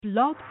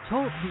Blog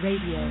Talk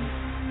Radio.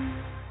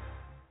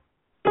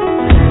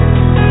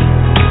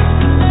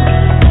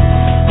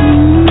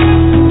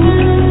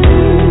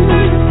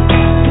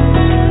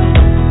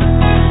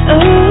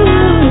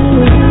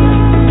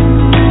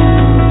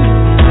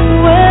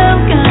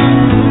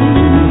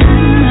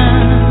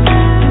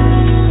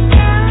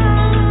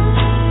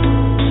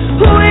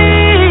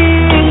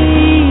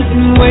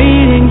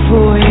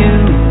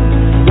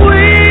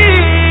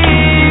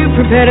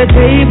 Prepared a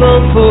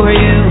table for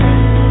you.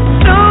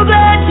 So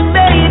glad you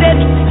made it.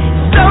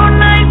 So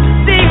nice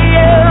to see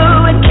you.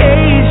 In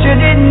case you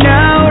didn't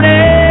notice,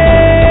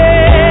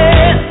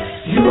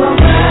 you are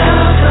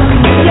welcome.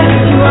 Yes,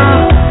 you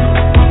are.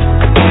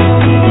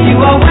 You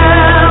are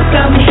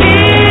welcome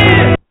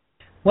here.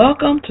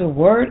 Welcome to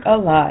Word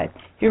Alive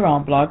here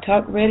on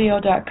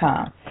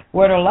blogtalkradio.com.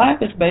 Word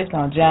Alive is based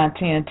on John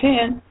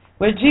 10:10,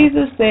 where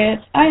Jesus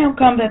said, "I am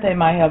come that they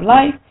might have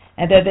life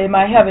and that they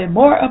might have it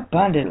more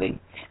abundantly."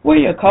 We're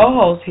your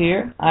co-hosts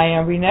here. I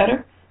am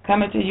Renetta,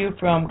 coming to you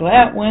from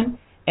Gladwin,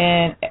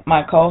 and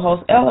my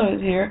co-host Ella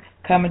is here,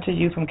 coming to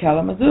you from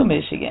Kalamazoo,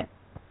 Michigan.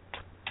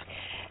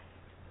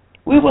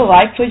 We would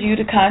like for you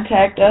to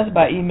contact us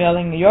by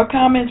emailing your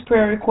comments,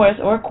 prayer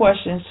requests, or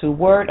questions to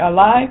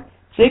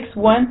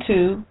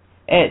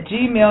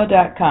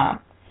wordalive612@gmail.com,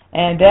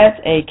 and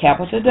that's a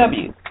capital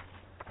W.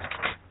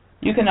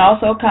 You can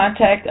also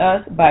contact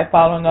us by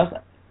following us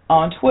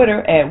on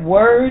Twitter at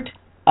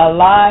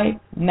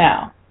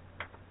WordAliveNow.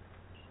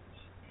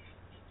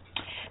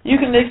 You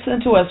can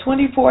listen to us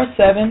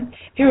 24/7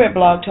 here at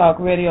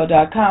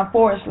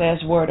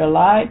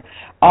blogtalkradio.com/wordalive.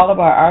 All of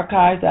our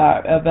archives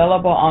are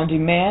available on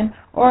demand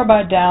or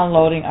by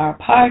downloading our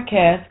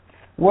podcast,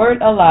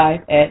 Word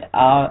Alive, at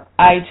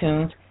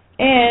iTunes,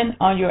 and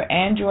on your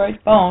Android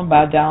phone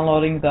by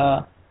downloading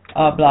the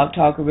Blog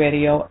Talk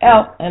Radio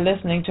app and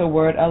listening to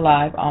Word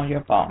Alive on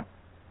your phone.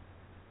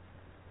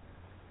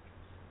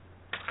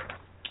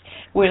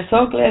 We're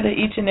so glad that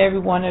each and every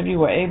one of you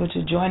were able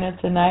to join us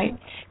tonight.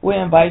 We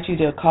invite you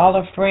to call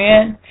a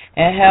friend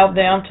and have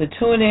them to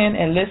tune in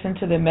and listen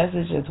to the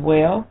message as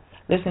well,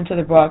 listen to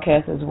the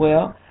broadcast as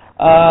well.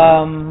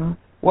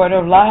 Word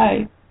of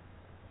Live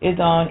is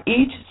on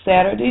each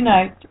Saturday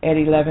night at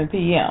 11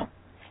 p.m.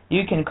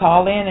 You can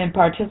call in and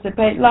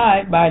participate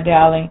live by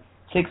dialing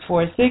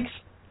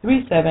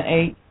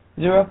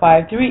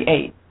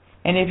 646-378-0538.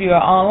 And if you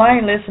are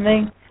online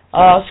listening,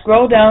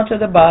 scroll down to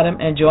the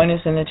bottom and join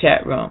us in the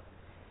chat room.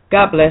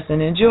 God bless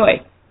and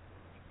enjoy.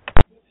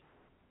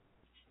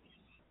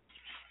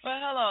 Well,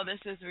 hello,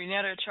 this is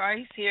Renetta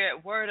Trice here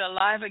at Word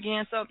Alive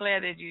again. So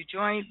glad that you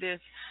joined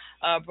this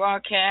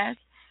broadcast.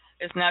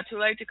 It's not too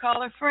late to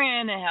call a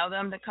friend and have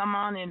them to come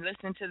on and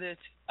listen to this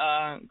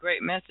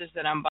great message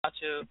that I'm about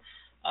to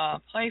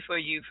play for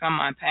you from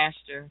my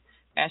pastor,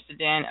 Pastor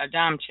Dan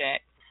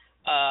Adamczyk.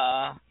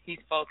 He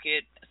spoke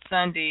it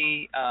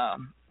Sunday,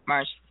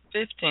 March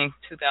 15th,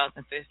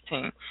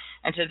 2015.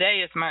 And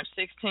today is March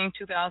 16th,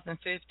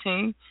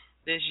 2015.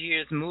 This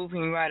year is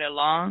moving right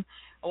along.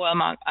 Well,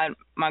 my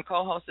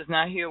co-host is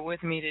not here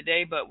with me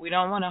today, but we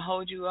don't want to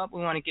hold you up.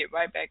 We want to get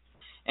right back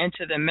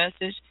into the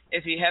message.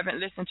 If you haven't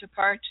listened to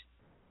part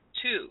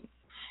 2,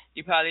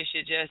 you probably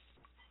should just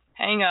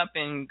hang up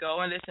and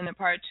go and listen to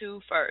part 2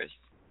 first,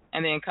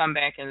 and then come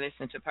back and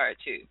listen to part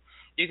 2.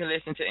 You can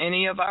listen to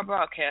any of our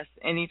broadcasts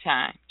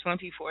anytime,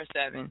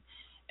 24/7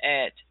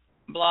 at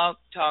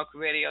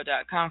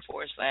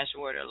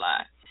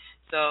blogtalkradio.com/wordalive.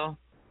 So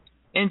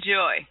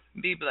enjoy.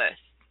 Be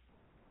blessed.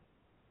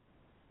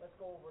 Let's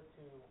go over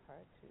to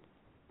part 2,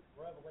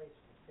 Revelation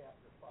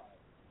chapter 5.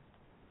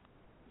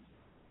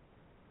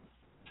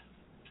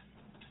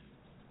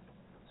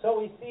 So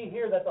we see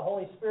here that the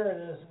Holy Spirit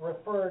is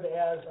referred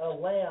as a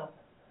lamp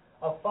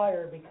of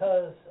fire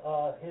because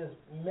his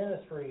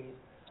ministry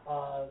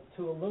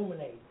to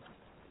illuminate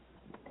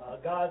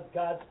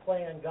God's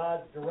plan,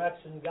 God's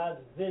direction,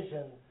 God's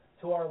vision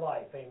to our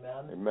life.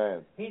 Amen.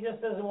 Amen. He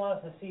just doesn't want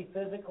us to see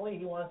physically.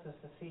 He wants us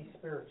to see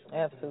spiritually.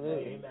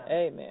 Absolutely. Amen.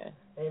 Amen.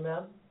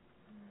 Amen.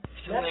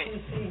 Next we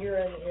see here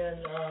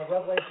in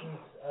Revelation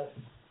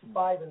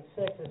 5 and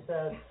 6, it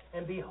says,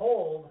 "And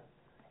behold,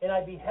 and I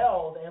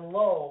beheld, and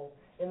lo,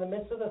 in the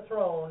midst of the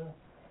throne,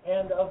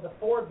 and of the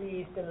 4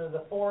 beasts, and of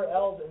the 4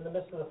 in the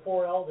midst of the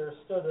 4 elders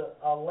stood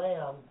a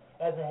lamb,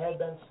 as it had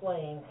been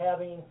slain,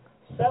 having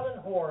 7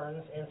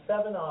 horns and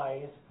 7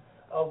 eyes,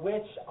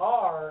 which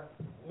are,"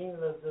 meaning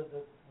the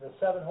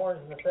 7 horns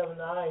and the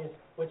 7 eyes,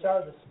 which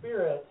are the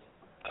spirits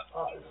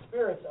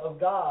of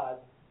God,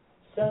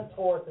 sent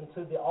forth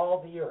into all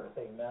the earth.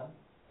 Amen.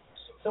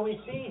 So we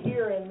see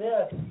here in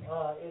this,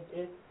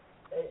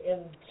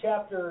 in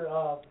chapter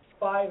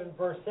 5 and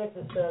verse 6,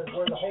 it says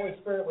where the Holy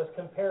Spirit was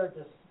compared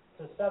to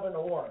 7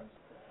 horns.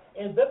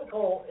 In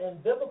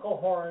biblical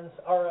horns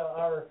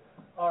are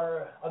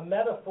a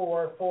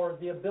metaphor for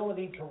the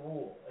ability to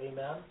rule.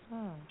 Amen.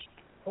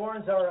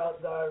 Horns are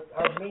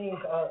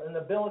meaning an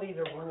ability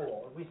to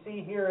rule. We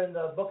see here in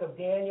the book of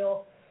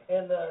Daniel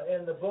and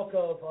in the book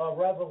of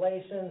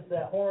Revelations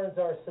that horns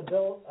are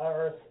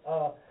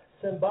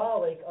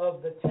symbolic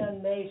of the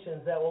 10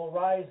 nations that will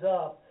rise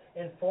up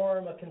and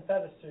form a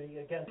confederacy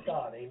against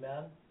God.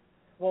 Amen.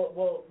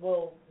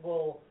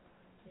 Will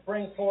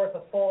bring forth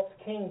a false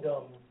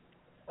kingdom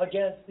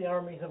against the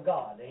armies of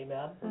God.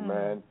 Amen.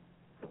 Amen.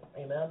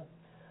 Amen.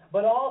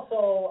 But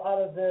also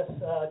out of this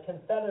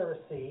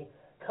confederacy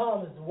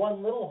comes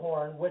one little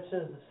horn, which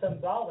is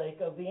symbolic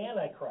of the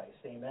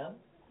Antichrist. Amen.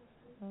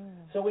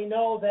 So we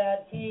know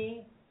that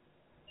he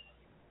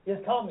is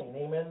coming.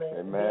 Amen.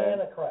 The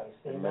Antichrist.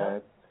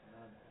 Amen.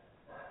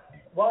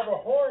 While the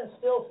horns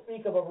still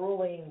speak of a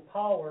ruling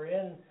power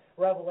in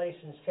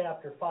Revelation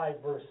chapter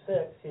 5, verse 6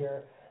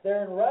 here,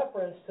 they're in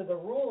reference to the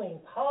ruling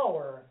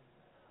power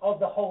of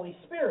the Holy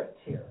Spirit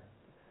here.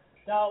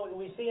 Now,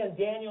 we see in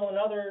Daniel and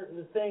other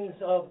things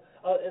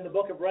in the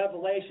book of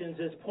Revelations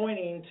is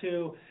pointing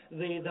to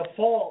the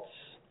false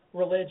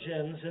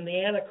religions and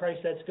the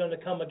Antichrist that's going to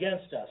come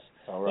against us.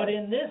 But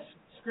in this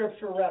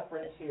scripture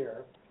reference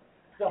here,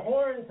 the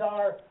horns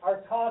are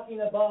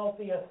talking about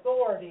the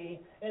authority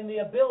and the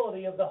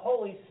ability of the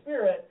Holy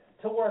Spirit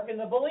to work in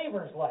the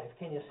believer's life.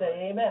 Can you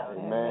say amen?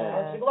 Amen.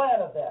 Aren't you glad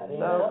of that?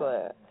 So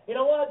glad. You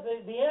know what?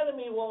 The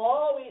enemy will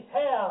always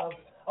have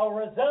a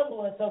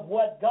resemblance of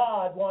what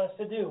God wants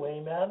to do.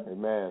 Amen?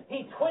 Amen.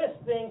 He twists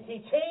things,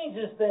 he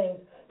changes things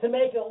to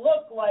make it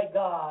look like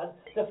God,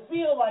 to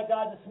feel like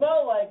God, to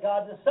smell like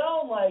God, to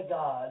sound like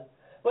God.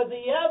 But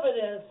the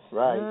evidence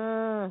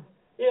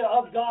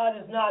of God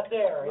is not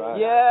there. Right.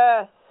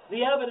 Yes.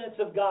 The evidence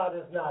of God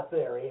is not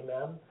there.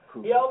 Amen.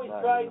 He always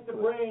tries to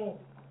bring,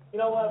 you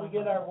know what, we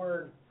get our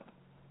word,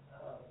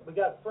 we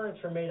got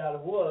furniture made out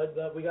of wood,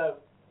 but we got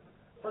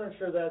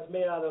furniture that's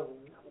made out of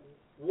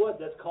wood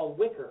that's called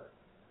wicker.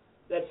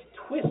 That's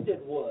twisted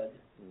wood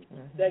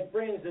that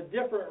brings a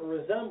different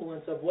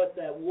resemblance of what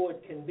that wood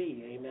can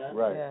be. Amen.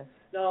 Right. Yes.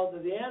 Now,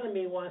 the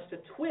enemy wants to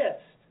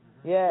twist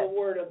Yes. the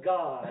word of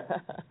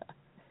God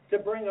to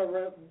bring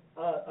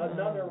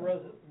another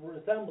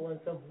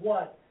resemblance of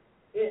what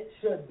it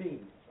should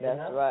be. That's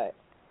Amen? right.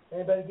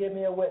 Anybody give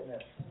me a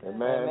witness?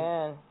 Amen.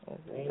 Amen.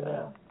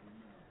 Amen.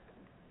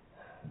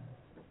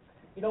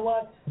 You know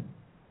what?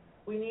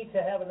 We need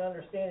to have an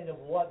understanding of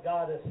what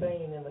God is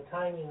saying and the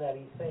timing that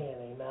He's saying.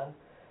 Amen.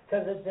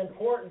 Because it's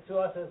important to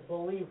us as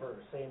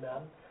believers.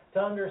 Amen.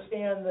 To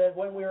understand that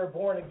when we were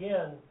born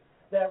again,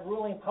 that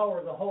ruling power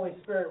of the Holy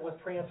Spirit was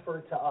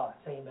transferred to us.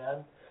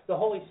 Amen. The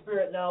Holy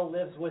Spirit now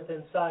lives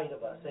within inside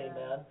of us.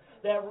 Amen.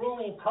 That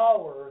ruling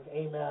power,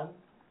 amen.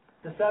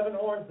 The seven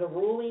horns, the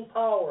ruling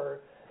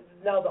power.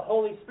 Now the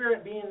Holy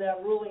Spirit being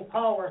that ruling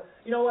power.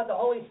 You know what? The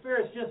Holy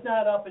Spirit's just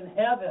not up in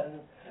heaven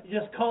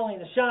just calling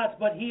the shots,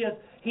 but He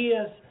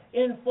is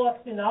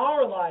influxed in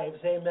our lives.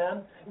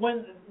 Amen.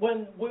 When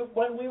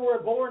we were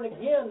born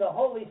again, the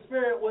Holy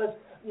Spirit was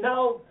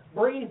now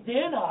breathed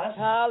in us.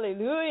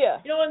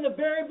 Hallelujah. You know, in the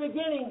very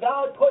beginning,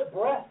 God put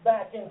breath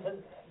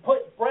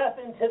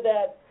into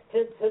that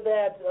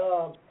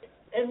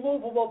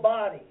immovable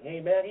body.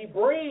 Amen. He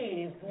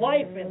breathed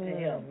life into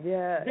him.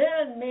 Yes.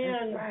 Then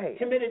man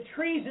committed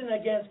treason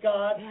against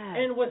God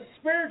and was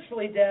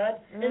spiritually dead.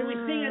 And we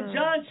see in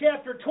John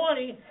chapter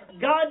 20,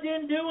 God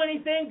didn't do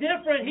anything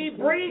different. He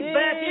breathed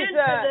back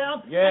into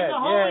them, and the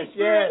Holy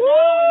Spirit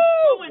now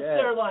influenced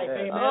their life.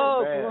 Amen.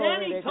 Oh,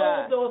 then He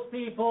told those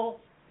people,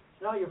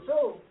 now you're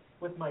filled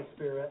with my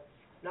Spirit.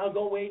 Now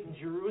go wait in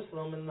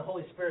Jerusalem, and the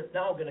Holy Spirit's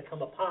now going to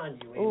come upon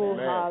you.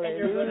 Amen. And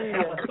you're going to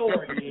have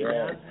authority.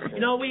 Amen.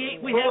 You know,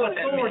 we have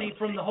authority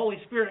from the Holy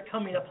Spirit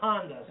coming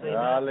upon us. Amen.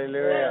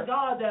 Hallelujah. Thank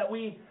God that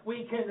we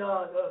can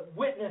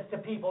witness to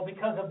people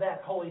because of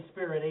that Holy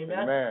Spirit.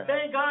 Amen.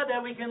 Thank God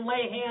that we can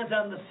lay hands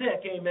on the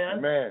sick.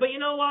 Amen. But you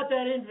know what?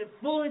 That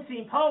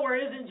influencing power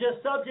isn't just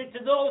subject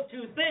to those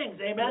two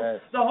things. Amen.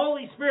 The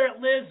Holy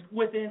Spirit lives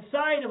within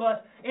inside of us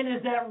and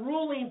is that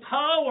ruling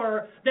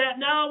power that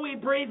now we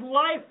breathe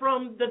life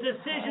from the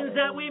decisions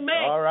that we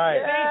make. All right.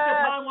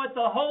 Based upon what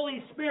the Holy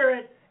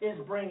Spirit is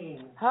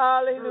bringing.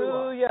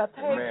 Hallelujah.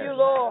 Thank you,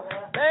 Lord.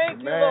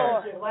 Thank you,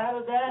 Lord. Are you glad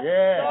of that?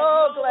 Yeah.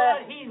 So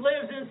glad. He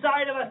lives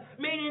inside of us,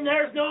 meaning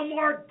there's no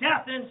more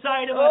death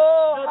inside of us.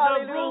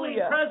 The ruling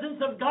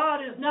presence of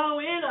God is now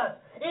in us.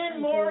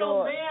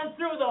 Immortal man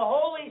through the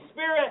Holy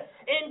Spirit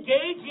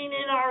engaging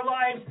in our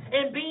lives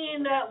and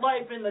being that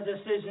life in the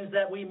decisions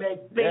that we make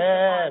based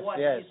upon what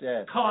He's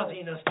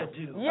causing us to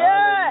do.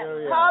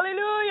 Yes.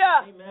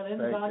 Hallelujah. Amen.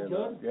 Isn't God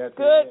good? Yes,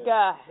 Good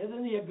God.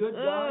 Isn't He a good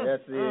God? Yes,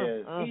 He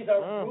is. He's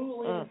a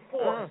ruling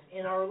force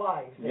in our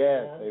lives.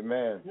 Yes, amen.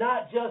 amen.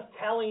 Not just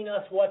telling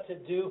us what to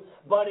do,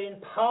 but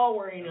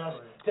empowering us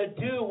to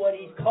do what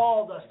He's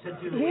called us to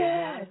do.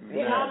 Yes.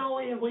 Not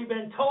only have we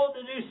been told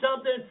to do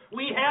something,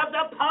 we have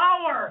the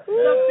power,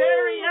 the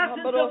very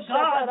essence of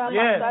God.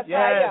 Yes,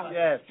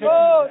 yes.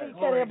 Oh, Yes,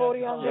 glory.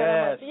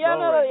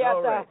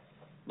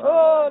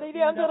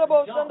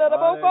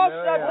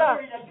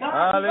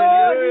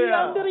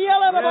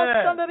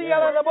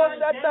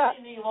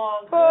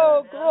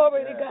 Oh,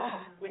 glory to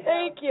God.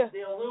 Thank you.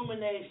 The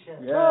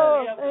illumination.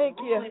 Oh, thank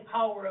you. The ruling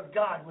power of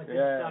God within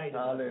inside of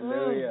us.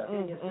 Hallelujah.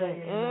 Can you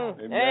say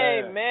amen?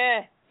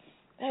 Amen.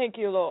 Thank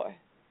you, Lord.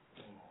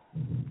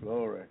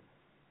 Glory.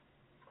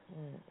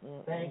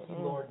 Thank you,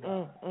 Lord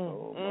God.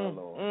 Oh, my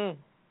Lord.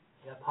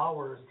 That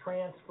power is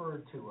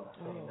transferred to us.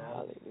 Amen.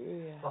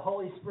 Hallelujah. The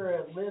Holy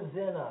Spirit lives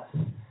in us,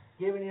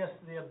 giving us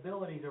the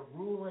ability to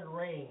rule and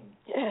reign.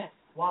 Yes.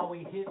 While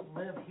we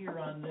live here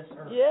on this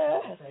earth.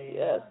 Yes. Say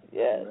Yes. amen.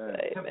 Yes.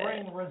 To Amen.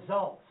 bring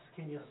results.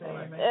 Can you say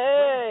amen?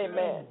 Amen.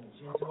 Bring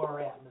change into our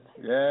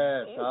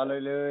atmosphere. Yes,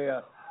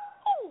 hallelujah.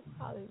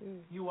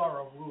 Hallelujah. You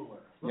are a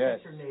ruler. Look Yes.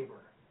 at your neighbor.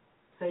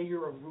 Say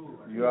you're a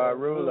ruler. You are a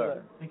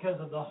ruler Because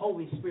of the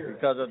Holy Spirit.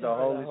 because of the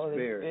Holy Holy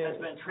Spirit. Has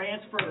been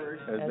transferred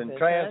Has been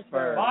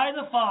transferred by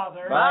the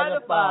Father by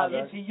the Father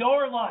into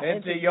your life.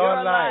 into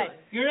your life.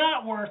 You're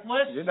not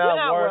worthless. You're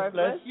not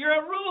worthless. You're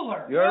a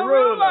ruler. You're a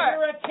ruler.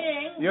 You're a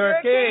king. You're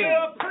a king.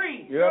 You're a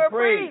priest. You're a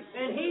priest.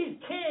 And he's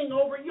king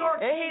over your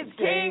And kingship.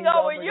 he's king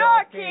over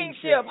your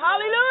kingship.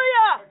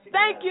 Hallelujah.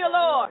 Thank you,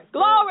 Lord.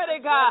 Glory to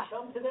God.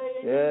 Come today.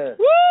 Yes.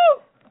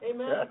 Woo!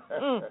 Amen.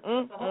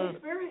 The Holy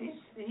Spirit, he's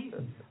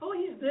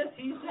this,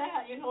 he's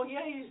that. You know,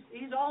 yeah,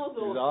 he's all of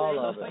those He's all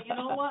things. of it. But you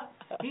know what?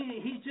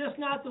 He's just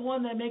not the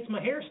one that makes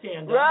my hair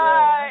stand up.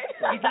 Right.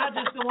 He's not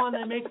just the one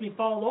that makes me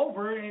fall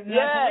over. And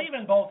Yes. I believe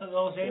in both of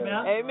those. Amen.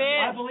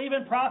 Amen. I believe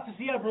in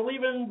prophecy. I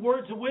believe in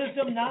words of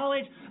wisdom,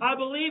 knowledge. I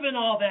believe in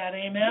all that.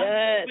 Amen.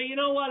 Yes. But you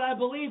know what? I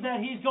believe that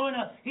he's going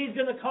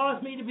to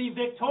cause me to be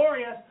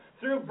victorious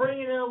through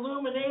bringing an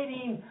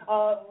illuminating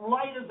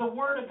light of the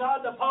Word of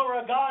God, the power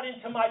of God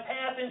into my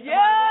path, into my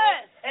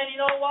life. And you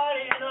know what?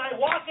 And I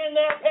walk in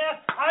that path.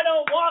 I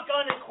don't walk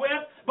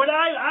unequipped, but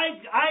I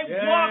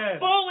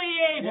walk fully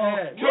able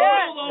to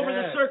rule over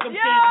the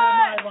circumstances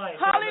of my life.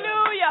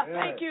 Hallelujah. Yes.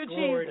 Thank you,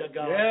 Glory Jesus. to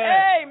God.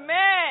 Yes.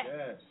 Amen.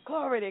 Yes.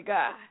 Glory to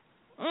God.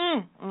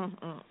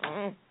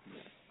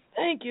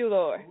 Thank you,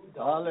 Lord.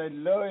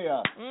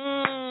 Hallelujah.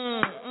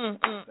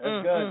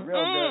 That's good.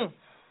 Real good.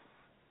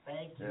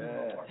 Thank you,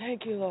 Yeah. Lord.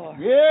 Thank you, Lord.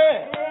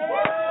 Yeah.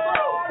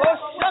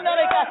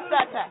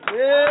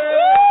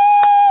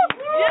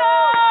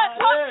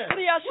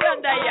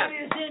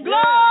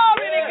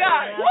 Glory to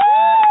God. Woo!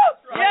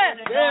 Yes.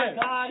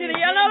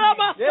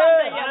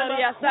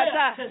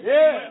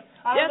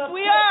 Yes,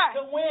 we are.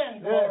 To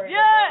win, glory.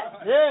 Yes.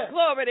 Yeah.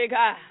 Glory to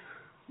God.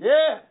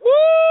 Yeah. Woo!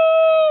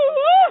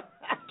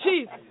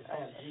 Jesus.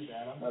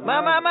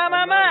 My.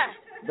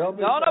 Don't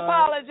be Don't sorry.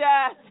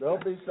 apologize.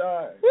 Don't be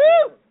sorry.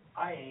 Woo!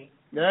 I ain't.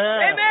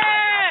 Yeah.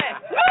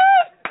 Amen. Woo!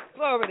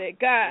 Glory to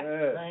God.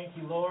 Yeah. Thank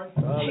you, Lord.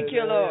 Thank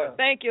you, Lord.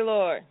 Thank you,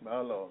 Lord. My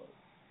Lord.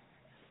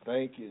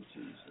 Thank you,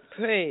 Jesus.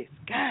 Praise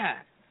God.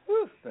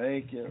 Woo.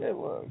 Thank you. Good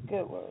word.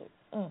 Good word.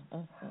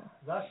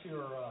 Thus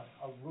you're a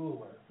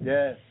ruler.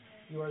 Yes.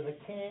 You are the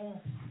king,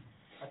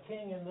 a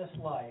king in this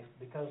life,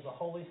 because the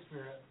Holy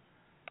Spirit,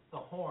 the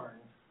horn,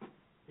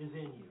 is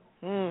in you.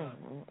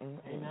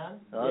 Amen?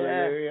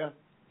 Hallelujah.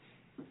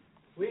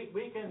 We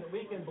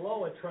can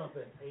blow a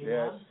trumpet. Amen?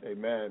 Yes.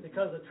 Amen.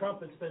 Because a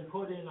trumpet's been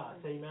put in us.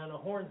 Amen? A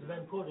horn's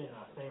been put in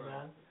us.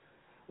 Amen?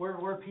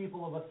 We're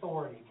people of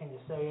authority. Can you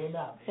say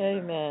amen?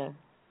 Amen.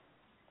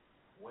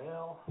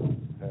 Well, thank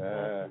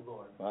you,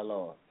 Lord. My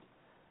Lord.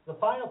 The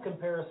final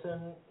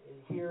comparison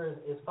here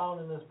is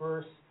found in this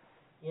verse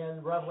in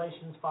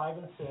Revelations 5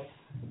 and 6,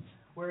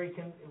 where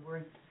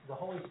the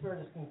Holy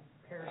Spirit is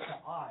compared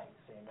to eyes.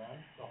 Amen.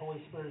 The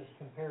Holy Spirit is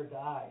compared to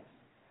eyes.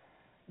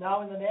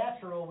 Now, in the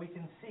natural, we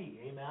can see.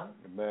 Amen.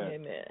 Amen.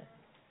 Amen.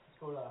 Let's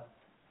go to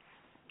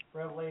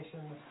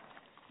Revelations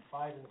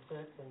 5 and 6,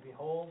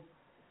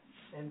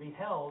 and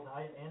beheld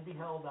I,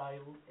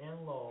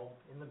 and lo,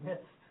 in the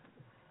midst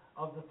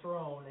of the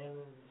throne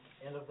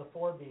and of the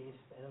four beasts,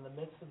 and in the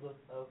midst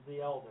of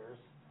the elders,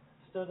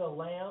 stood a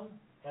lamb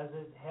as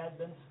it had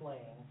been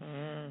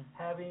slain,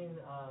 having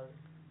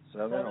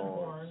seven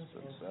horns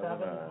and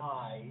seven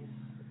eyes,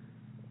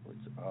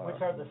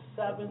 which are the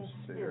seven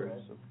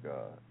spirits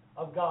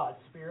of God.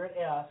 Spirit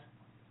S,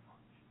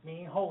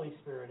 meaning Holy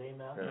Spirit.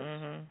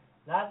 Amen.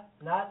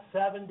 Not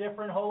seven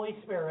different Holy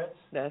Spirits.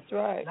 That's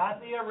right.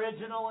 Not the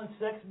original and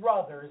six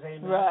brothers.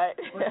 Amen. Right.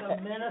 But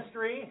the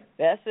ministry.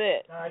 That's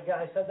it. I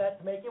said that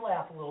to make you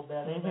laugh a little bit.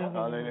 Amen.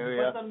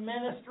 Hallelujah. But the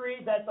ministry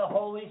that the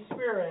Holy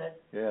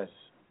Spirit Yes.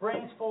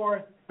 brings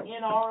forth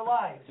in our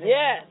lives.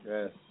 Yes.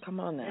 Yes. Come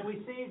on now. And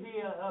we see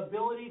the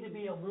ability to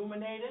be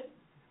illuminated.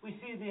 We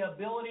see the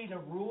ability to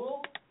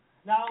rule.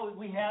 Now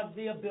we have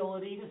the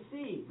ability to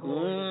see.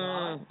 Glory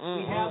to God.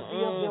 We have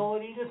the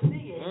ability to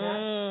see.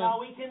 Amen. Now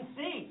we can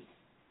see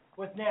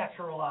with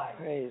natural eyes.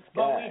 Praise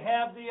but God. we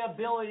have the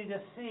ability to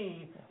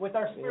see with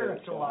our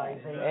spiritual eyes.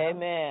 Amen.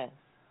 Amen.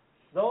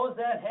 Those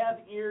that have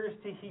ears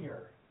to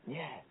hear.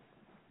 Yes.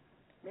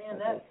 Man, The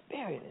that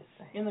Spirit is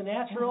saying. in the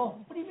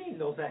natural, what do you mean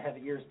those that have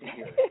ears to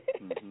hear?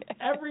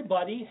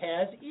 Everybody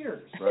has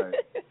ears. Right.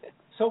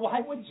 So why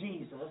would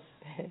Jesus,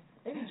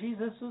 maybe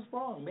Jesus was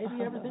wrong.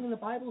 Maybe everything in the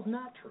Bible is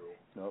not true.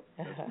 Nope.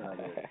 That's not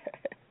it.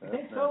 You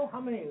think so? How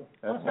many?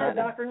 That's What's not our it.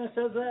 doctrine that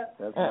says that?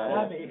 That's Not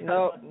not me. it.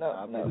 No.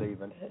 I'm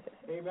believing.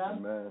 Amen?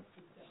 Amen.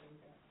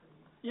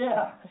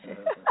 Yeah.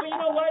 But you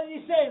know, why did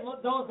he say,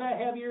 look, those that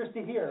have ears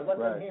to hear, let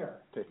them Right. hear?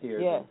 To hear.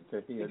 Yes.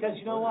 To hear. Because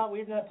you know what?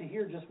 We don't have to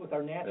hear just with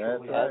our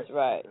natural ears. That's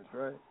right. That's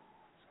right.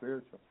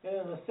 Spiritual. And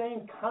in the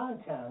same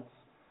contents,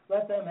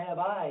 let them have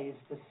eyes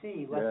to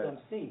see, let Yes. them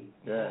see.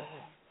 Yes.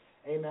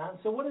 Amen.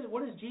 So what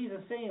is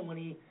Jesus saying when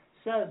he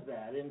says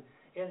that? And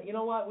you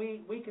know what?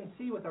 We can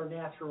see with our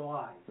natural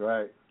eyes.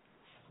 Right.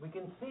 We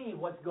can see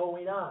what's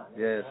going on.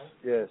 Yes, amen?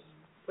 yes.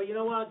 But you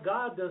know what?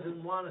 God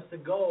doesn't want us to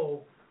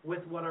go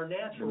with what our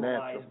natural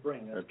eyes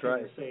bring us. That's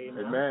right. Say,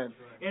 amen.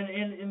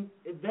 And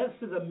that's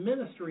the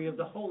ministry of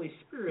the Holy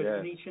Spirit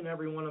in each and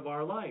every one of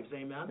our lives.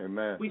 Amen.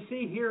 Amen. We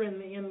see here in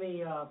the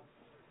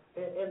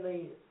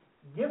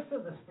gifts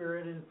of the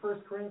Spirit in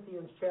 1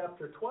 Corinthians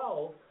chapter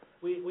 12,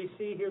 we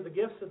see here the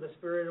gifts of the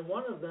Spirit, and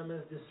one of them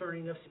is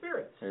discerning of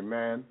spirits.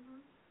 Amen.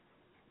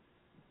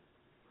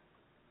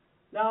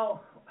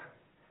 Now,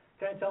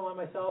 can I tell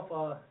myself,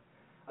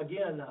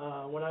 again,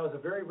 when I was a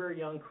very, very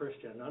young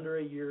Christian, under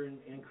a year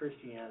in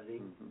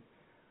Christianity,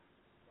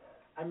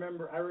 I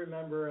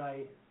remember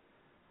I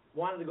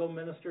wanted to go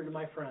minister to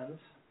my friends.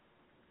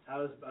 I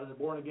was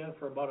born again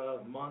for about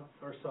a month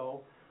or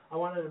so. I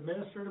wanted to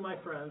minister to my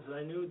friends, and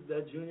I knew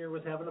that Junior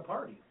was having a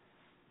party.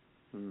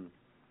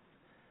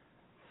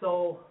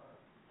 So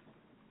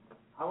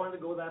I wanted to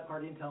go to that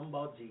party and tell them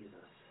about Jesus.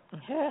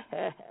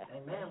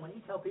 And man, when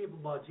you tell people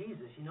about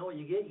Jesus, you know what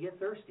you get? You get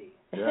thirsty.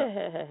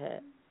 Yeah.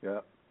 Yeah.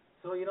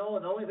 So, you know,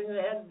 the only thing they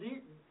had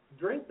to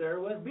drink there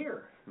was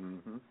beer.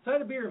 So I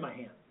had a beer in my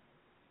hand.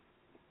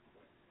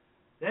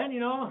 Then, you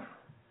know,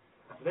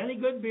 with any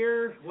good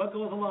beer, what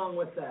goes along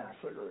with that?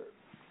 Cigarette.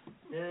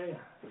 Yeah.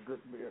 A good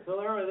beer. So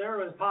there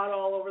was pot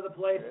all over the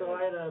place. So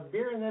I had a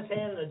beer in this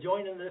hand and a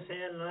joint in this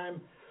hand, and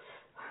I'm,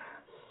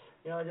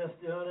 you know,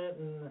 just doing it.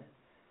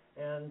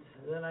 And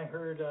then I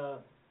heard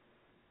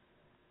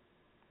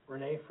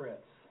Renee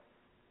Fritz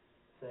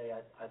say,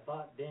 I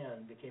thought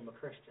Dan became a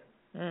Christian.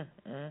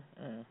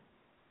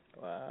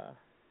 Wow.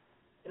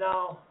 You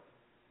know,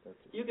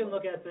 you can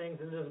look at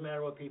things and it doesn't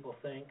matter what people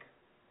think.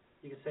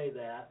 You can say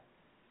that.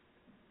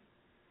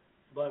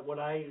 But what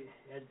I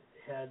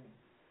had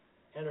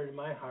entered in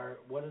my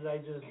heart, what did I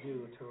just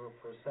do to a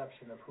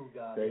perception of who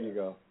God is? There you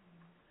go.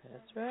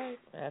 That's right.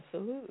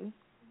 Absolutely.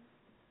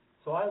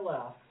 So I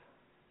left.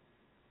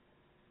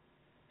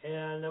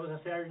 And it was a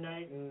Saturday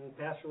night, and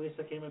Pastor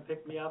Lisa came and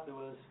picked me up.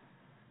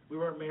 We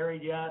weren't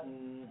married yet,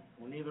 and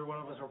neither one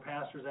of us were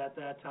pastors at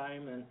that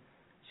time. And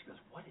she goes,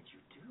 "What did you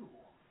do?"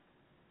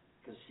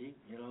 Because she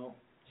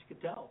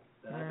could tell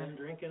that I'd been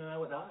drinking and I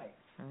was high.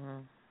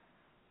 And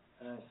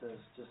I says,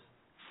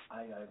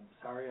 I'm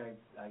sorry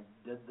I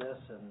did this,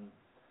 and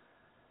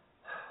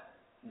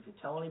if you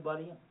tell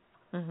anybody,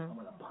 I'm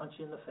going to punch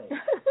you in the face.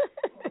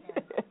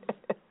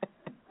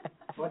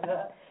 What's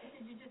that?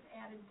 You just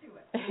added to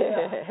it.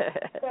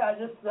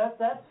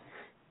 That's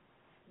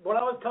what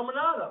I was coming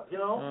out of, you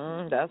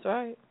know. That's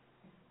right.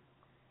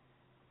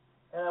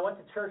 And I went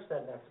to church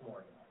that next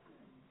morning.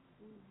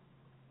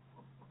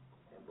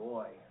 And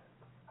boy,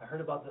 I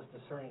heard about this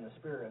discerning of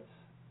spirits,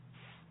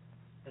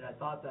 and I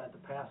thought that the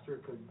pastor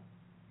could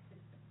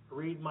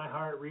read my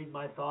heart, read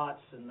my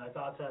thoughts, and I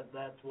thought that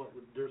that's what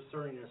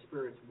discerning of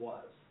spirits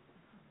was.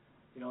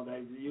 You know,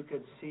 that you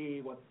could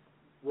see what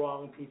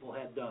wrong people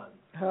had done.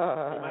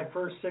 In my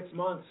first 6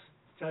 months,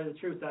 to tell you the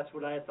truth, that's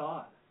what I had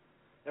thought.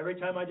 Every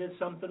time I did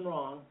something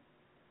wrong,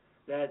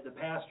 that the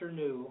pastor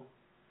knew,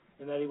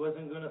 and that he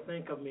wasn't going to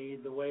think of me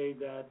the way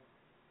that,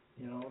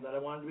 you know, that I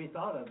wanted to be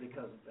thought of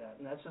because of that.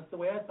 And that's just the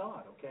way I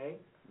thought, okay?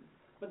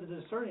 But the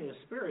discerning of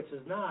spirits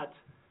is not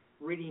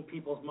reading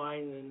people's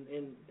mind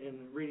and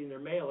reading their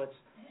mail.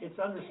 It's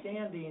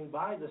understanding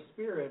by the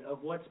Spirit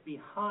of what's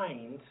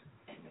behind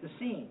the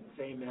scenes,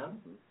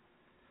 amen?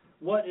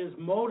 What is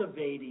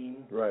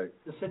motivating the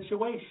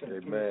situation.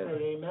 Amen. Can you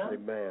say amen?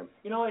 Amen.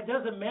 You know, it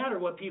doesn't matter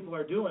what people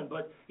are doing,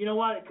 but you know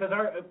what?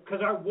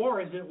 Because our war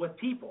isn't with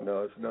people.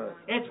 No, it's not.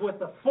 It's with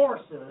the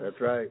forces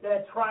That's right.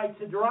 that try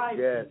to drive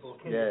people.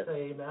 Can you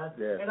say amen?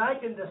 Yes. And I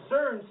can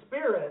discern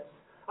spirits.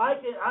 I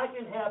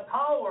can have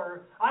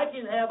power. I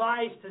can have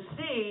eyes to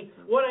see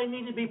what I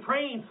need to be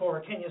praying for.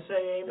 Can you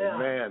say amen?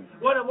 Amen.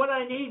 What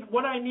I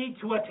need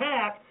to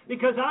attack,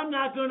 because I'm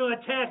not going to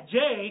attack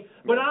Jay,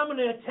 but I'm going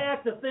to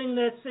attack the thing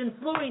that's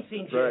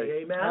influencing Jay. Right.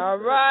 Amen. All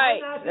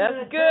right. I'm not That's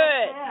gonna good.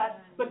 attack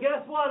Pat, but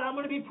guess what? I'm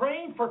going to be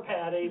praying for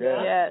Pat.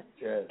 Amen. Yes.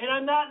 Yes. And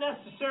I'm not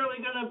necessarily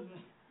going to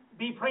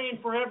be praying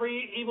for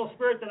every evil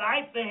spirit that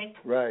I think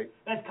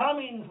that's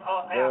coming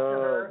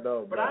after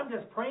her, but I'm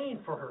just praying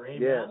for her,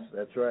 amen? Yes,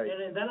 that's right.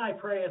 And then I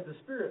pray as the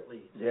Spirit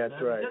leads. That's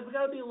right. Because we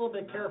got to be a little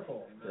bit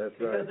careful. That's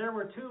because there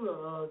were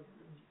two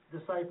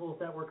disciples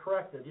that were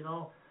corrected, you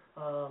know.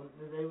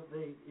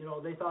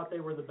 They thought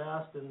they were the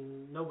best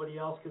and nobody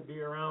else could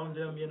be around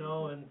them, you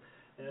know, and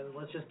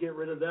let's just get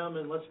rid of them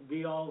and let's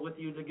be all with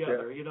you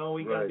together. Yeah. You know,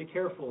 we got to be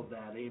careful of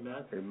that,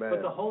 amen? Amen.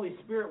 But the Holy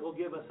Spirit will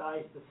give us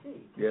eyes to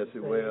see. Yes,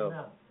 it will.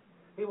 Amen.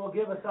 He will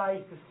give us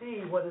eyes to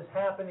see what is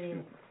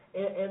happening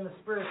in the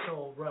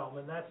spiritual realm,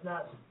 and that's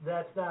not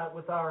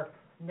with our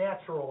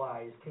natural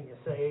eyes. Can you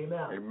say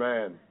amen?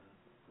 Amen.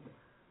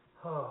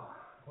 Oh,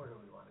 where do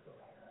we want to go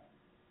here?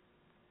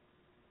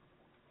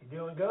 You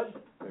doing good?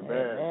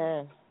 Amen.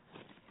 Amen.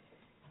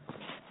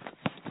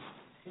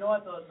 You know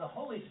what? The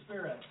Holy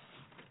Spirit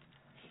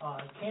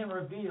can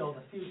reveal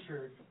the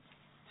future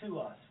to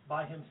us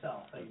by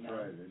himself. That's Amen.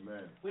 right.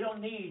 Amen. We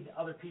don't need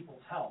other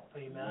people's help.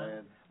 Amen.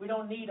 Amen. We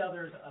don't need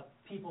other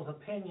people's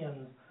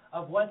opinions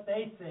of what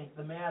they think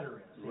the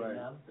matter is. Right.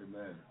 Amen.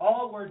 Amen.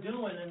 All we're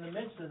doing in the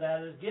midst of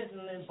that is getting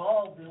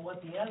involved in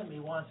what the enemy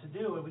wants to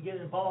do, and we get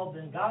involved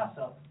in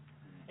gossip,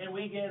 and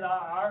we get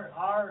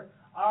our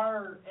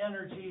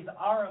energies,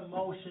 our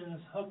emotions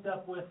hooked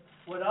up with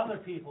what other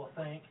people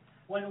think,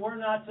 when we're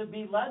not to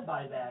be led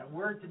by that.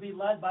 We're to be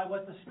led by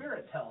what the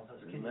Spirit tells us.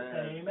 Can you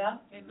say amen?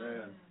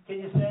 Amen. Can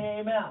you say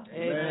amen?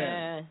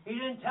 Amen. He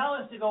didn't tell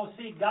us to go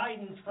seek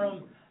guidance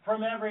from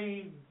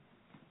every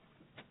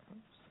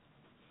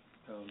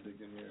Tom, Dick,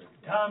 and Harry.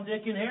 Tom,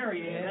 Dick, and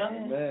Harry.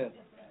 Amen. Amen.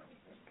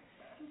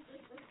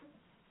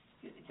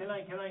 Can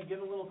I get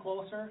a little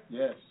closer?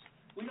 Yes.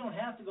 We don't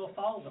have to go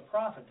follow the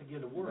prophet to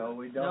get a word. No,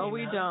 we don't. No,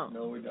 we don't.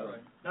 No, we don't.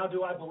 Now,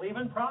 do I believe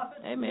in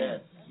prophets?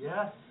 Amen.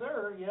 Yes,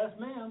 sir. Yes,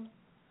 ma'am.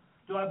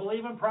 Do I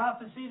believe in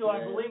prophecy? Do I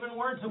Yes. believe in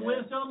words of Yes.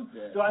 wisdom?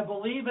 Yes. Do I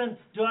believe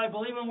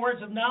in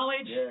words of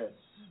knowledge? Yes.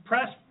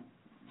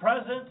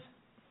 Present,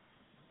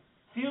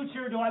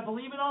 future. Do I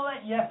believe in all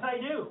that? Yes, I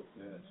do.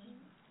 Yes.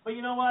 But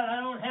you know what? I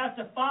don't have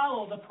to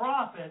follow the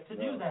prophet to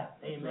do No. that.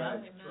 That's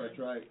Amen. right. That's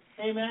right.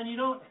 Amen. You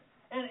don't.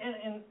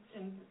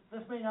 And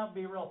this may not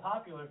be real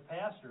popular with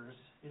pastors.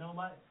 You know,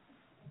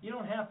 you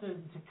don't have to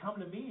come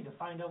to me to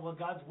find out what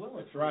God's will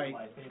is That's for right. your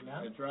life.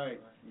 Amen. That's right.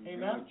 You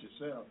Amen. do it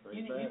yourself.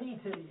 You Amen.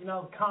 need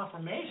to,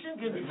 confirmation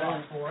can be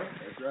done for it.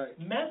 That's right.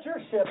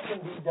 Mentorship can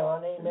be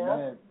done.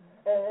 Amen.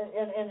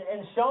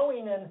 And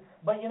showing,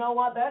 but you know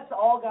what? That's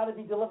all got to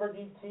be delivered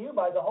to you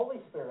by the Holy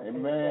Spirit.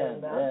 Amen.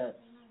 Yes.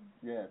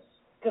 Yes.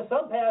 Because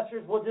some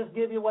pastors will just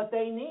give you what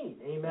they need.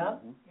 Amen.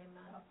 Mhm.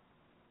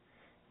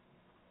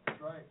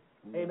 That's right.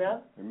 Amen.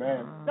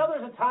 Amen. Now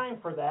there's a time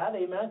for that.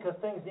 Amen. Because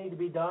things need to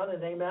be done.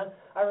 And amen.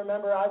 I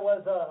remember I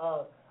was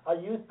a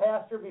youth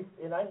pastor,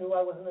 and I knew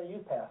I wasn't a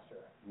youth pastor.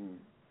 Mm.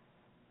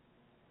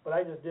 But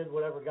I just did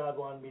whatever God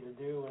wanted me to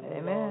do. And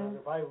you know,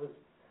 if I was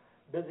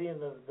busy in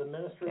the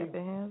ministry, Kept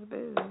your hands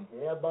busy.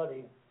 yeah,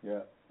 buddy. Yeah.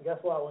 Guess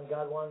what? When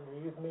God wanted to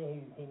use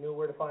me, He knew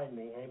where to find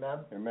me. Amen.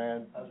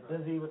 Amen. I was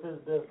busy with His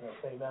business.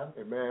 Amen.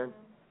 Amen.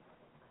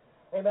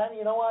 Amen.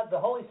 You know what? The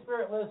Holy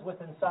Spirit lives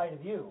within inside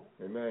of you,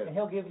 and Amen.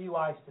 He'll give you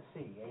eyes to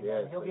see. Amen.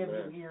 Yes, He'll give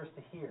amen. you ears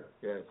to hear.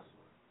 Yes.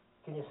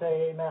 Can you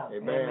say amen?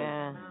 Amen.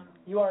 Amen.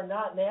 You are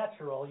not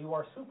natural. You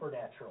are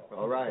supernatural.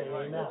 All right. Say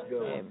amen. Let's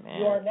go. Amen.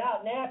 You are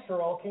not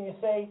natural. Can you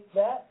say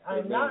that? I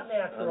am Amen. not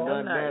natural.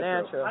 I'm not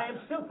natural. I am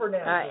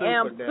supernatural. I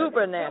am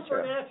supernatural.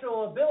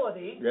 Supernatural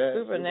ability Yes.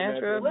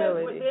 Supernatural lives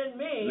ability. within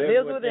me Lives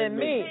Live within to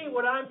me see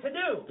what I'm to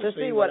do. to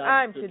see what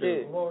I'm to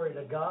do. Glory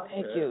to God.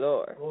 Thank you,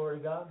 Lord. Glory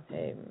to God.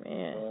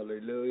 Amen.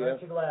 Hallelujah.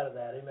 Aren't you glad of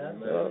that?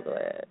 Amen. Amen. So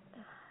glad.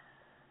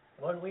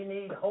 When we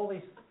need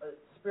Holy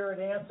Spirit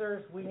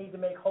answers, we need to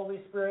make Holy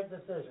Spirit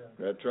decisions.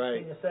 That's Can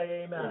right. you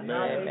say amen? Amen.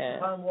 Not based Amen.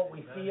 upon what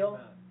we feel.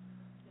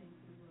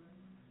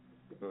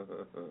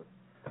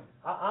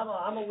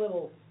 I'm a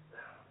little.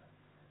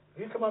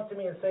 If you come up to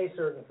me and say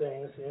certain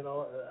things, you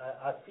know,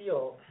 I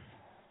feel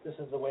this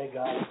is the way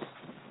God's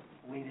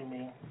leading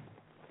me.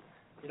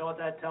 You know what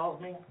that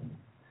tells me?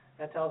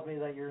 That tells me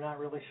that you're not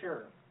really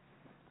sure.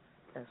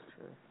 That's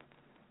true.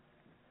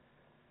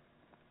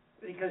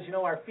 Because, you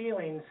know, our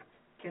feelings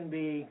can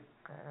be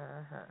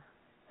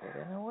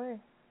Get in the way.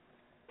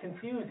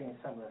 confusing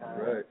some of the time.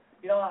 Right.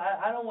 You know,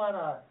 I don't want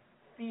to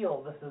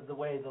feel this is the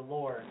way the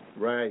Lord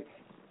Right.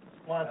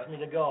 wants me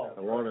to go.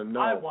 I want to know.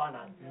 I want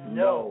to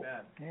know.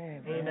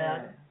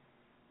 Amen.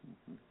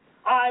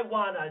 I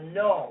want to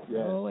know.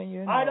 Yes. Oh, and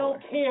you know. I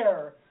don't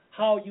care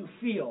how you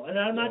feel. And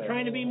I'm not Yeah.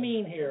 trying to be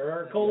mean here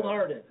or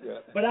cold-hearted. Yeah.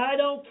 But I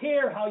don't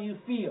care how you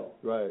feel.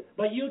 Right.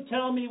 But you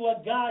tell me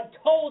what God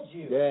told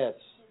you, Yes.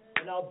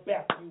 and I'll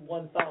back you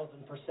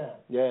 1,000%.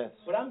 Yes.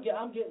 But I'm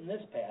getting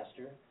this,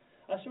 Pastor.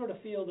 I sort of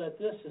feel that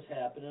this is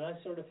happening. I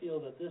sort of feel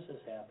that this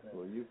is happening.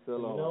 Well, you feel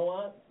You know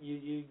what?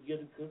 You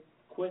get to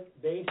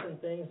quit basing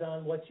things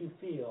on what you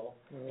feel,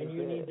 and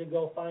you need to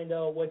go find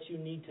out what you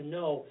need to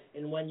know.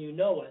 And when you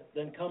know it,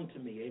 then come to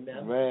me. Amen.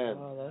 Amen.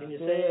 Oh, that's Can you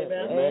good. say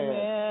amen?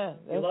 Amen.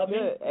 You That's love me?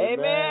 good. Amen.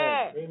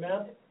 Amen.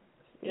 Amen.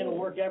 It'll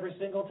work every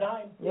single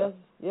time. Yes,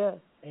 yes.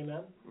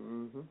 Amen.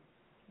 Mhm.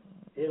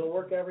 It'll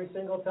work every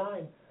single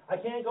time. I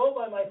can't go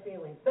by my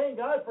feelings. Thank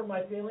God for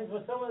my feelings,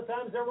 but some of the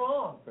times they're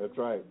wrong. That's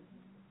right.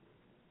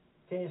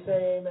 Can you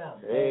say amen?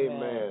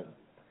 Amen.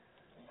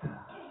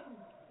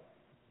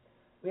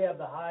 We have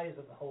the eyes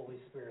of the Holy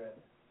Spirit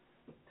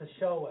to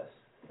show us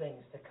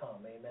things to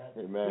come. Amen.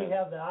 Amen. We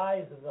have the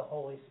eyes of the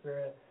Holy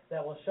Spirit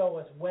that will show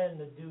us when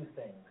to do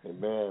things,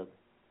 Amen.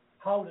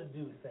 how to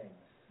do things,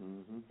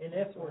 Mhm. and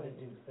if we're to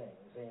do things.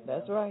 Amen.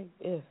 That's right.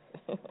 If.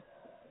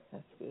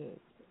 That's good.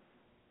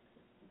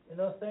 And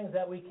those things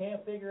that we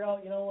can't figure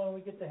out, you know, when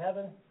we get to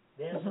heaven,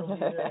 the answer will be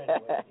there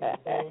anyway. Can you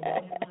say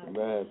amen?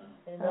 Amen.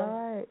 Amen.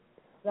 All right.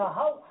 Now,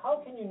 how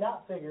can you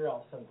not figure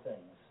out some things?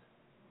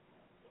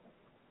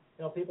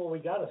 You know, people, we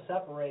got to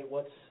separate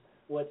what's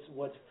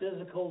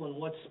physical and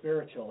what's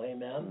spiritual.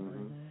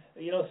 Amen.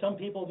 Mhm. You know, some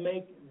people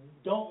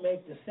don't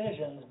make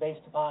decisions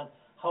based upon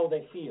how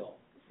they feel.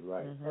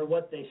 Right. or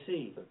what they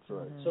see. That's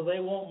right. So they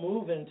won't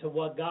move into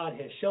what God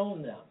has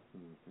shown them.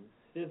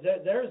 Mm-hmm.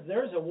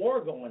 There's a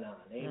war going on,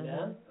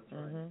 amen?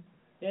 That's right.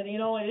 And you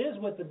know, it is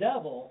with the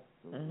devil,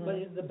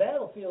 but the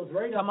battlefield's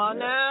right Come up on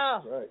here.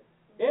 now. Right.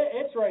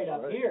 It's right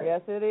up Right. here.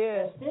 Yes, it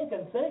is. And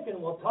stinking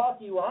thinking will talk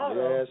you out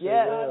Yes, of it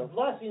will. God's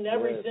blessing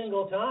every Yes.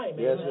 single time.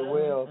 Yes, amen? it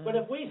will. But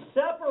if we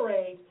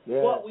separate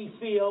Yes. what we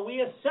feel,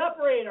 we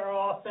separate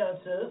our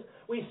offenses,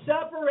 we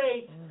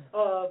separate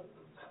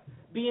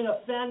being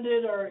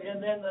offended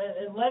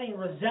and letting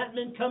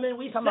resentment come in,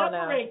 we Come on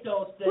now. separate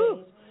those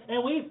things.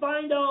 And we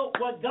find out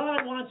what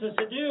God wants us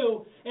to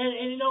do,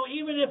 and you know,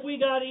 even if we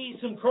got to eat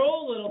some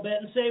crow a little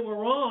bit and say we're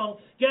wrong,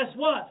 guess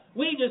what?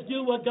 We just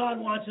do what God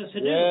wants us to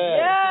do.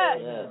 Yes.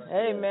 Yes.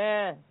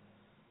 Amen.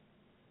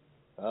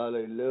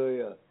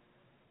 Hallelujah.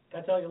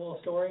 Can I tell you a little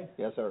story?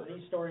 Yes, sir.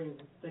 These story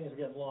things are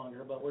getting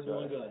longer, but we're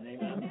doing good.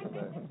 Amen.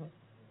 Amen.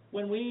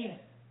 When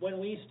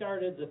we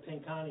started the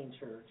Pinconning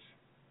Church,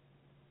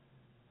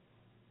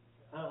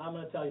 I'm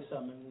going to tell you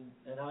something,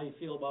 and how you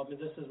feel about me.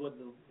 This is what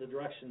the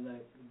direction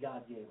that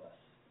God gave us.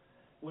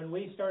 When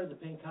we started the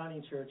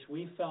Pinconning Church,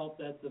 we felt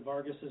that the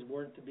Vargases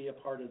weren't to be a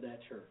part of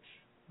that church.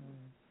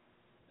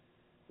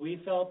 We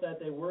felt that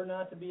they were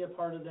not to be a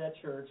part of that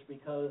church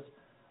because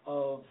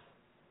of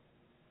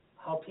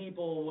how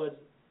people would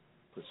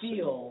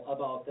feel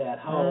about that,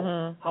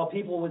 how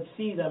people would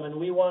see them, and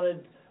we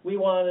wanted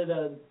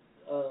a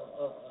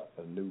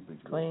new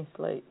beginning. Clean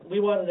slate.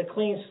 We wanted a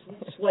clean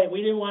slate.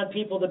 We didn't want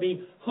people to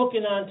be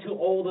hooking on to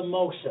old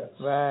emotions.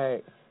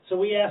 Right. So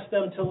we asked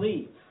them to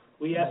leave.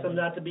 We asked them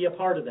not to be a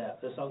part of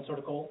that. This sounds sort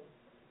of cold.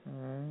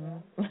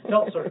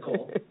 Felt sort of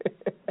cold.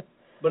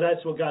 But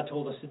that's what God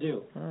told us to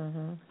do.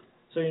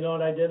 So you know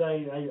what I did?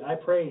 I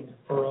prayed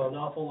for an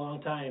awful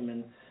long time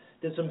and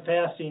did some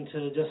fasting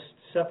to just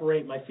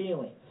separate my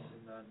feelings.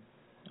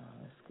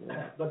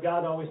 But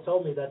God always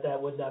told me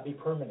that would not be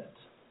permanent.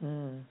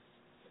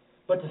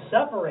 But to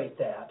separate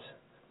that,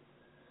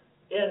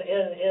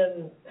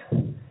 and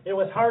it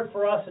was hard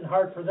for us and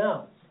hard for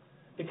them,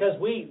 because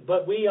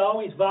we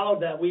always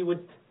vowed that we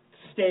would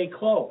stay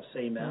close,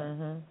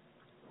 amen.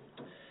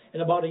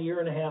 And about a year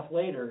and a half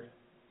later,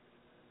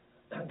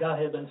 God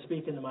had been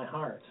speaking to my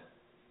heart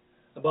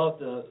about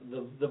the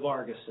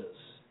Vargases,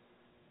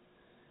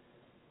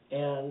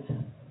 and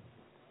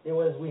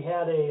we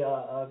had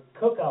a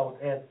cookout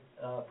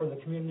for the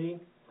community,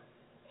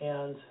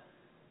 and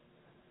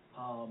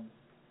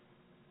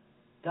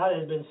God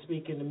had been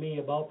speaking to me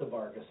about the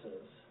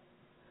Vargases,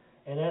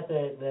 and at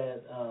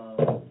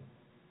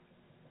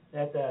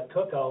that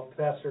cookout,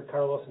 Pastor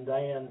Carlos and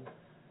Diane,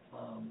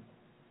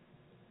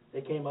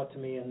 they came up to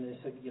me and they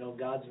said, you know,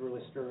 God's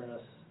really stirring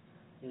us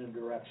in a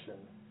direction.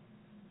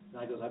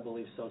 And I goes, I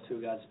believe so too.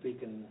 God's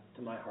speaking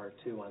to my heart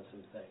too on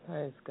some things.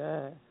 Praise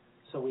God.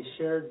 So we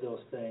shared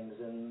those things,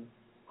 and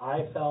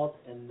I felt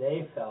and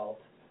they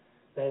felt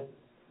that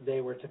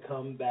they were to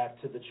come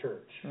back to the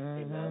church.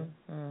 Amen.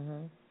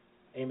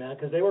 Amen.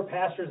 Because they were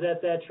pastors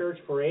at that church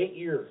for 8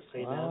 years.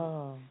 Amen.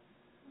 Wow.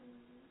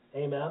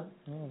 Amen.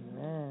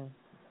 Amen.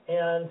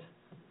 And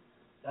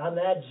on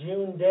that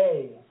June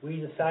day, we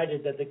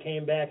decided that they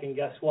came back, and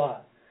guess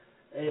what?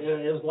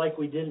 It was like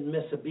we didn't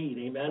miss a beat.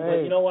 Amen. Praise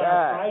but you know what? God.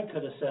 Our pride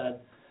could have said,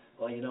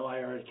 well, you know, I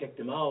already kicked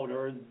them out.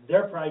 Or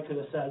their pride could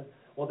have said,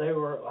 well,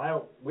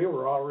 we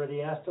were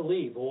already asked to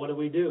leave. Well, what do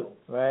we do?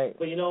 Right.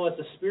 But you know what?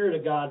 The Spirit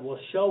of God will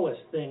show us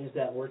things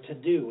that we're to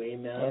do.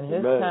 Amen. In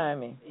His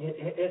timing.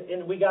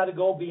 And we got to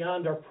go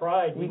beyond our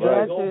pride. We We got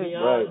to got go to.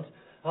 beyond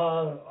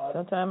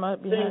sometimes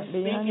might be things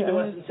speaking to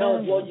us and tell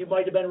us, well, you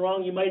might have been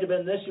wrong, you might have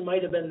been this, you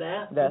might have been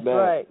that. That's Amen.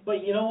 right.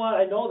 But you know what?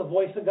 I know the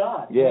voice of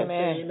God. Yes.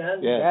 Amen.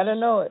 Amen. Yes. Gotta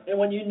know it. And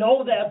when you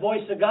know that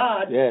voice of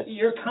God, Yes.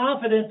 you're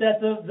confident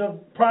that the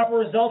proper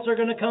results are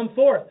going to come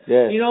forth.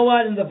 Yes. You know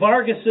what? And the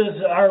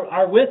Vargases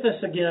are with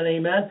us again,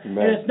 amen.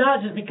 Amen. And it's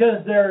not just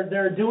because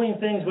they're doing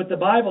things with the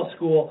Bible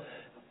school.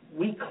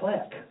 We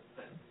click.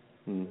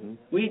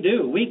 We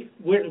do.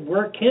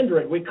 We're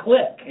kindred. We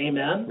click.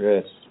 Amen.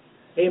 Yes.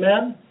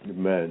 Amen.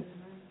 Amen.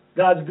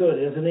 God's good,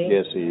 isn't He?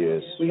 Yes, He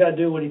is. We got to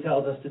do what He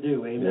tells us to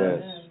do.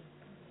 Amen. Yes.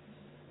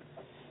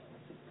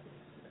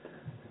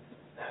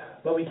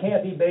 But we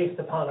can't be based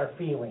upon our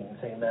feelings.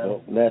 Amen.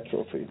 No,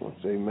 natural feelings.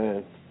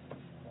 Amen.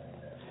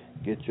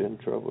 Get you in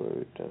trouble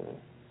every time.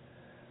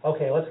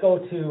 Okay, let's go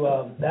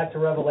to back to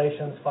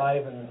Revelations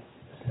 5 and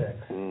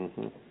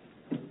 6.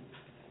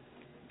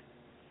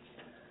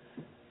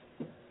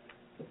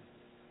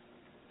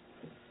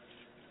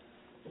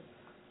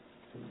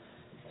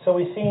 So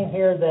we've seen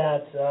here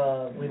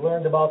that we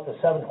learned about the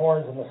 7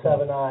 horns and the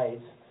 7 eyes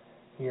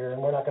here,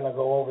 and we're not going to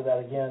go over that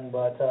again,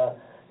 but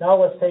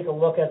now let's take a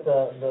look at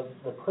the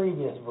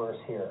previous verse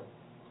here.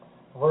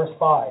 Verse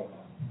 5.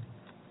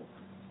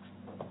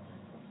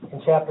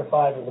 In chapter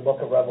 5 of the book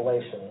of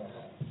Revelations.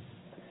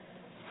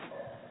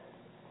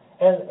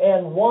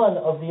 And one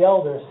of the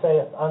elders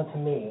saith unto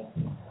me,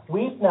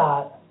 Weep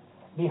not,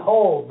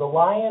 behold, the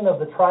Lion of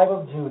the tribe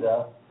of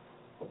Judah.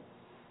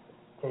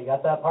 Okay, you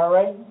got that part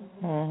right?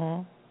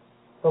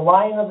 The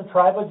Lion of the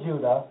tribe of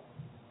Judah,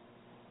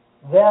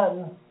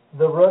 then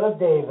the root of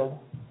David,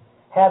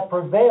 hath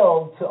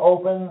prevailed to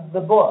open the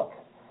book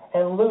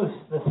and loose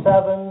the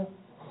 7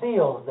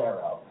 seals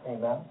thereof.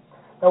 Amen.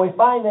 Now we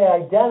find the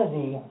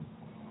identity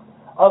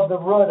of the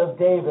root of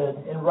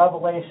David in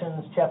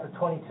Revelations chapter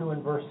 22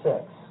 and verse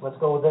 6. Let's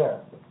go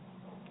there.